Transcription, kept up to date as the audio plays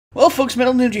Well, folks,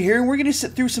 Metal Ninja here, and we're going to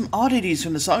sit through some oddities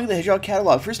from the Sonic the Hedgehog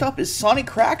catalog. First up is Sonic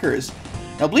Crackers.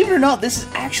 Now, believe it or not, this is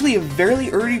actually a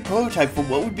very early prototype for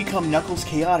what would become Knuckles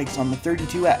Chaotix on the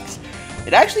 32X.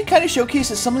 It actually kind of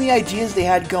showcases some of the ideas they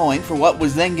had going for what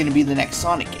was then going to be the next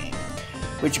Sonic game,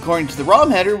 which, according to the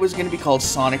ROM header, was going to be called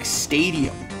Sonic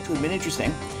Stadium, which would have been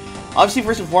interesting. Obviously,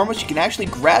 first and foremost, you can actually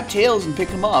grab Tails and pick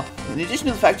him up, in addition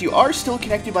to the fact you are still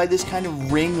connected by this kind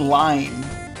of ring line,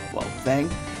 well, thing.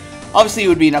 Obviously, it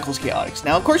would be Knuckles Chaotix.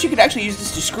 Now, of course, you could actually use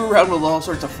this to screw around with all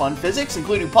sorts of fun physics,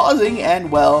 including pausing and,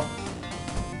 well,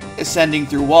 ascending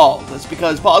through walls. That's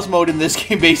because pause mode in this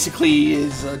game basically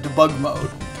is debug mode.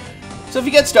 So if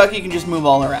you get stuck, you can just move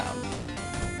all around.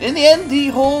 In the end, the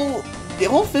whole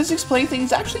physics play thing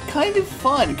is actually kind of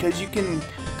fun, because you can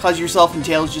cause yourself and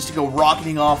Tails just to go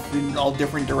rocketing off in all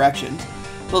different directions.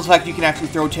 Plus the fact you can actually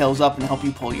throw Tails up and help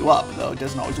you pull you up, though it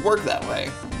doesn't always work that way.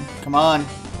 Come on.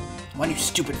 Come on, you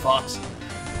stupid fox.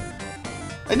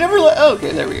 I never let... Oh,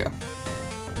 okay, there we go.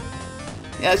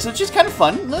 Yeah, so it's just kind of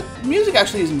fun. The music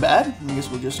actually isn't bad. I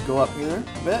guess we'll just go up here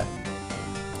a bit.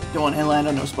 Don't want to land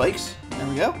on no spikes. There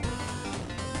we go.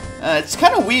 It's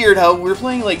kind of weird how we're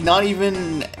playing like not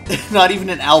even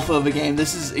an alpha of a game.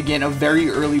 This is, again, a very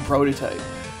early prototype.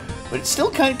 But it's still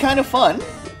kind of fun.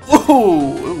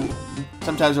 Whoa!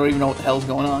 Sometimes I don't even know what the hell's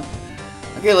going on.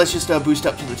 Okay, let's just boost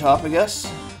up to the top, I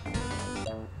guess.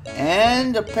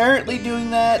 And apparently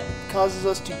doing that causes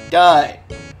us to die.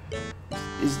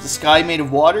 Is the sky made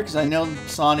of water? Because I know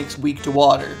Sonic's weak to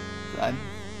water. I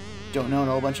don't know, a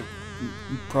whole bunch of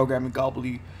programming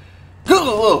gobbly.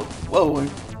 Whoa! Whoa!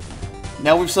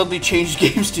 Now we've suddenly changed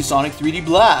games to Sonic 3D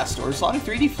Blast, or Sonic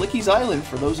 3D Flicky's Island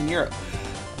for those in Europe.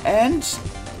 And,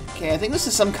 okay, I think this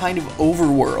is some kind of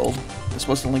overworld. It's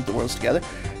supposed to link the worlds together.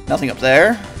 Nothing up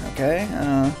there. Okay,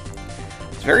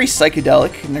 it's very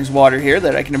psychedelic, and there's water here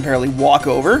that I can apparently walk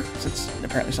over, since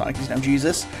apparently Sonic is now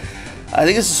Jesus. I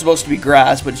think this is supposed to be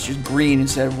grass, but it's just green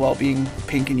instead of, well, being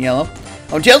pink and yellow.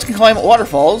 Oh, Tails can climb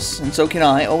waterfalls, and so can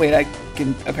I. Oh, wait, I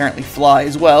can apparently fly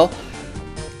as well.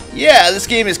 Yeah, this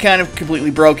game is kind of completely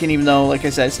broken, even though, like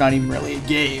I said, it's not even really a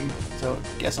game. So,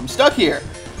 I guess I'm stuck here.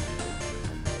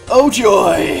 Oh,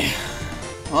 joy!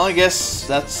 Well, I guess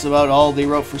that's about all they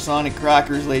wrote for Sonic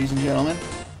Crackers, ladies and gentlemen.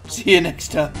 See you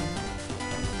next time.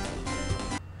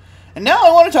 And now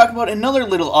I want to talk about another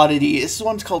little oddity. This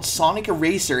one's called Sonic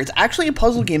Eraser. It's actually a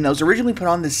puzzle game that was originally put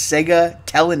on the Sega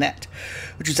Telenet,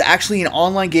 which is actually an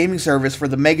online gaming service for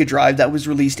the Mega Drive that was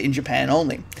released in Japan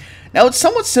only. Now, it's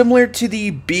somewhat similar to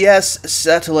the BS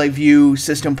Satellite View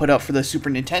system put out for the Super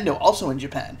Nintendo, also in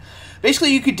Japan.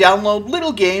 Basically, you could download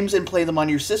little games and play them on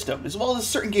your system, as well as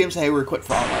certain games that were equipped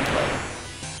for online play.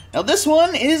 Now, this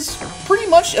one is pretty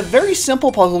much a very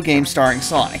simple puzzle game starring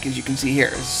Sonic, as you can see here.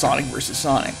 It's Sonic versus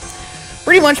Sonic.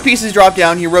 Pretty much pieces drop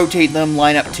down, you rotate them,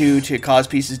 line up to cause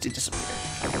pieces to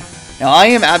disappear. Now, I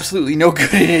am absolutely no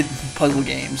good at puzzle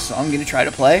games, so I'm going to try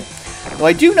to play. Though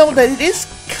I do know that it is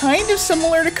kind of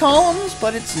similar to columns,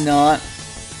 but it's not.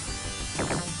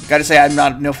 Gotta say,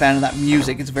 I'm no fan of that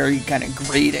music. It's very kind of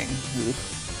grating.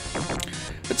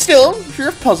 But still, if you're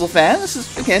a puzzle fan, this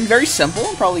is, again, very simple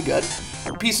and probably good.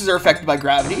 The pieces are affected by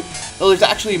gravity, though there's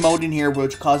actually a mode in here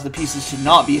which causes the pieces to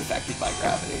not be affected by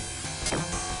gravity.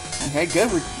 Okay,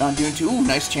 good. We're not doing too... Ooh,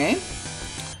 nice chain.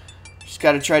 Just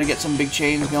gotta try to get some big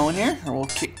chains going here, or we'll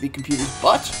kick the computer's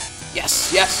butt.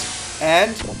 Yes, yes.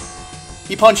 And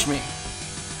he punched me.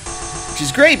 Which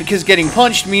is great, because getting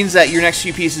punched means that your next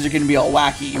few pieces are going to be all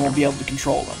wacky. You won't be able to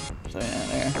control them. So, yeah,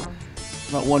 there.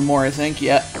 About one more, I think.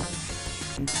 Yeah.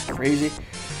 Crazy.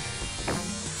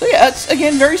 So, yeah, it's,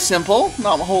 again, very simple.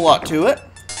 Not a whole lot to it.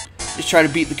 Just try to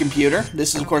beat the computer.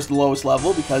 This is, of course, the lowest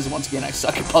level, because, once again, I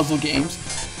suck at puzzle games.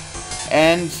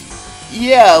 And,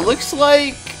 yeah, looks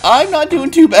like I'm not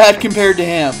doing too bad compared to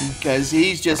him, because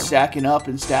he's just stacking up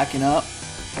and stacking up.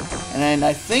 And then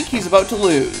I think he's about to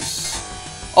lose.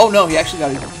 Oh, no, he actually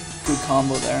got a good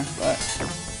combo there, but...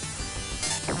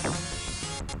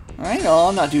 Alright, no,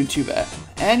 I'm not doing too bad.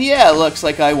 And, yeah, it looks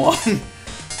like I won.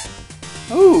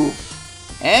 Ooh.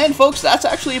 And, folks, that's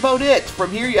actually about it.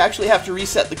 From here, you actually have to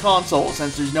reset the console,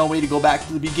 since there's no way to go back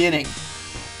to the beginning.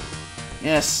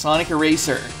 Yes, Sonic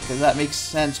Eraser, because that makes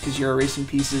sense, because you're erasing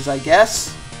pieces, I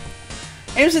guess.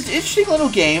 And it was an interesting little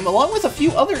game, along with a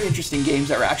few other interesting games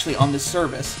that were actually on this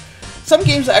service. Some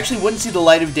games that actually wouldn't see the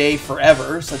light of day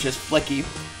forever, such as Flicky,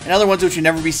 and other ones which would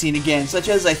never be seen again, such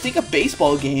as, I think, a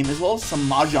baseball game, as well as some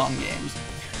Mahjong games.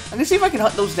 I'm going to see if I can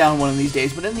hunt those down one of these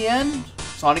days, but in the end,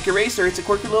 Sonic Eraser, it's a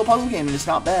quirky little puzzle game, and it's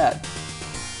not bad.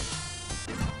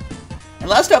 And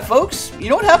last up, folks, you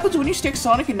know what happens when you stick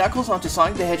Sonic and Knuckles onto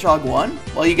Sonic the Hedgehog 1?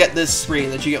 Well, you get this spree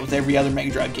that you get with every other Mega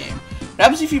Drive game. What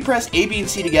happens if you press A, B, and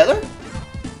C together?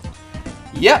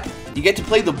 Yep, you get to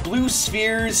play the Blue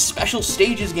Spheres Special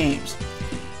Stages games.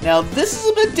 Now, this is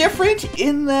a bit different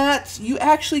in that you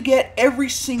actually get every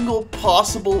single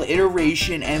possible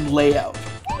iteration and layout.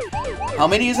 How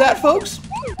many is that, folks?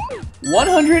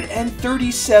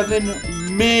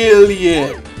 137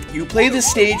 million. You play this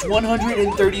stage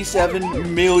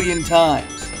 137 million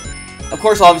times. Of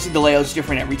course, obviously, the layout's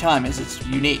different every time as it's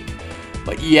unique.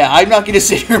 But yeah, I'm not going to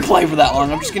sit here and play for that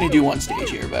long. I'm just going to do one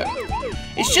stage here, but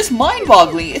it's just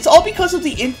mind-boggling. It's all because of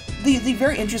the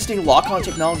very interesting lock-on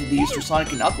technology they used for Sonic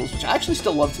and Knuckles, which I actually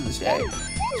still love to this day.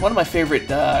 It's one of my favorite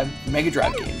Mega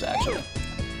Drive games, actually.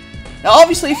 Now,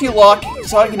 obviously, if you lock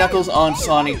Sonic and Knuckles on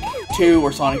Sonic 2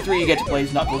 or Sonic 3, you get to play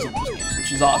as Knuckles in those games,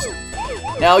 which is awesome.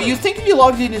 Now, you'd think if you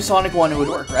logged into Sonic 1, it would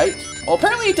work, right? Well,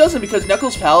 apparently it doesn't, because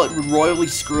Knuckles' palette would royally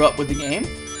screw up with the game.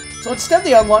 So instead,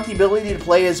 they unlocked the ability to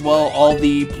play as well all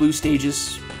the Blue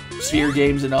Stages Sphere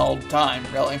games in all time,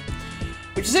 really.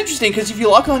 Which is interesting, because if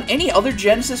you lock on any other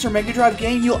Genesis or Mega Drive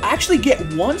game, you'll actually get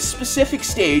one specific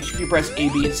stage if you press A,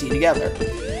 B, and C together.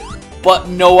 But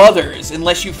no others,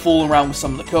 unless you fool around with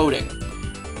some of the coding.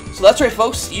 So that's right,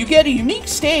 folks, you get a unique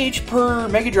stage per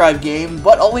Mega Drive game,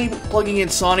 but only plugging in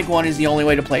Sonic 1 is the only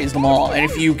way to play as them all. And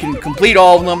if you can complete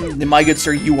all of them, then my good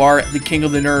sir, you are the king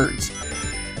of the nerds.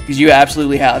 Because you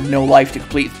absolutely have no life to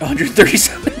complete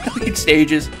 137 million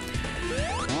stages.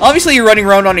 Obviously, you're running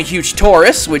around on a huge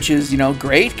Taurus, which is, you know,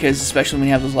 great, because especially when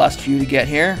you have those last few to get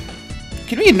here. It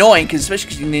can be annoying, because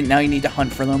especially because now you need to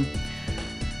hunt for them.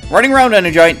 Running around on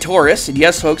a giant Taurus, and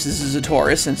yes, folks, this is a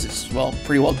Taurus, since it's, well,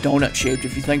 pretty well donut-shaped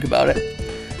if you think about it.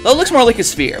 Though it looks more like a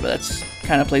sphere, but that's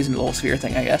kind of plays into the whole sphere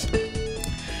thing, I guess.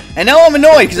 And now I'm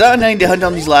annoyed, because I need to hunt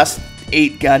down these last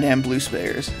 8 goddamn blue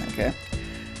spheres, okay?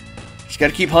 Just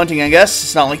gotta keep hunting, I guess.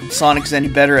 It's not like Sonic's any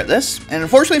better at this. And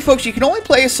unfortunately, folks, you can only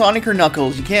play as Sonic or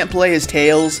Knuckles. You can't play as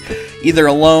Tails, either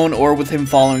alone or with him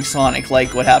following Sonic,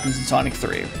 like what happens in Sonic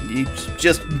 3. It's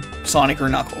just Sonic or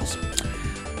Knuckles.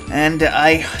 And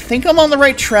I think I'm on the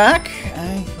right track.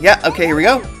 Yeah, okay, here we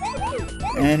go.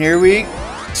 And here we...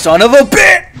 Son of a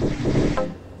bitch!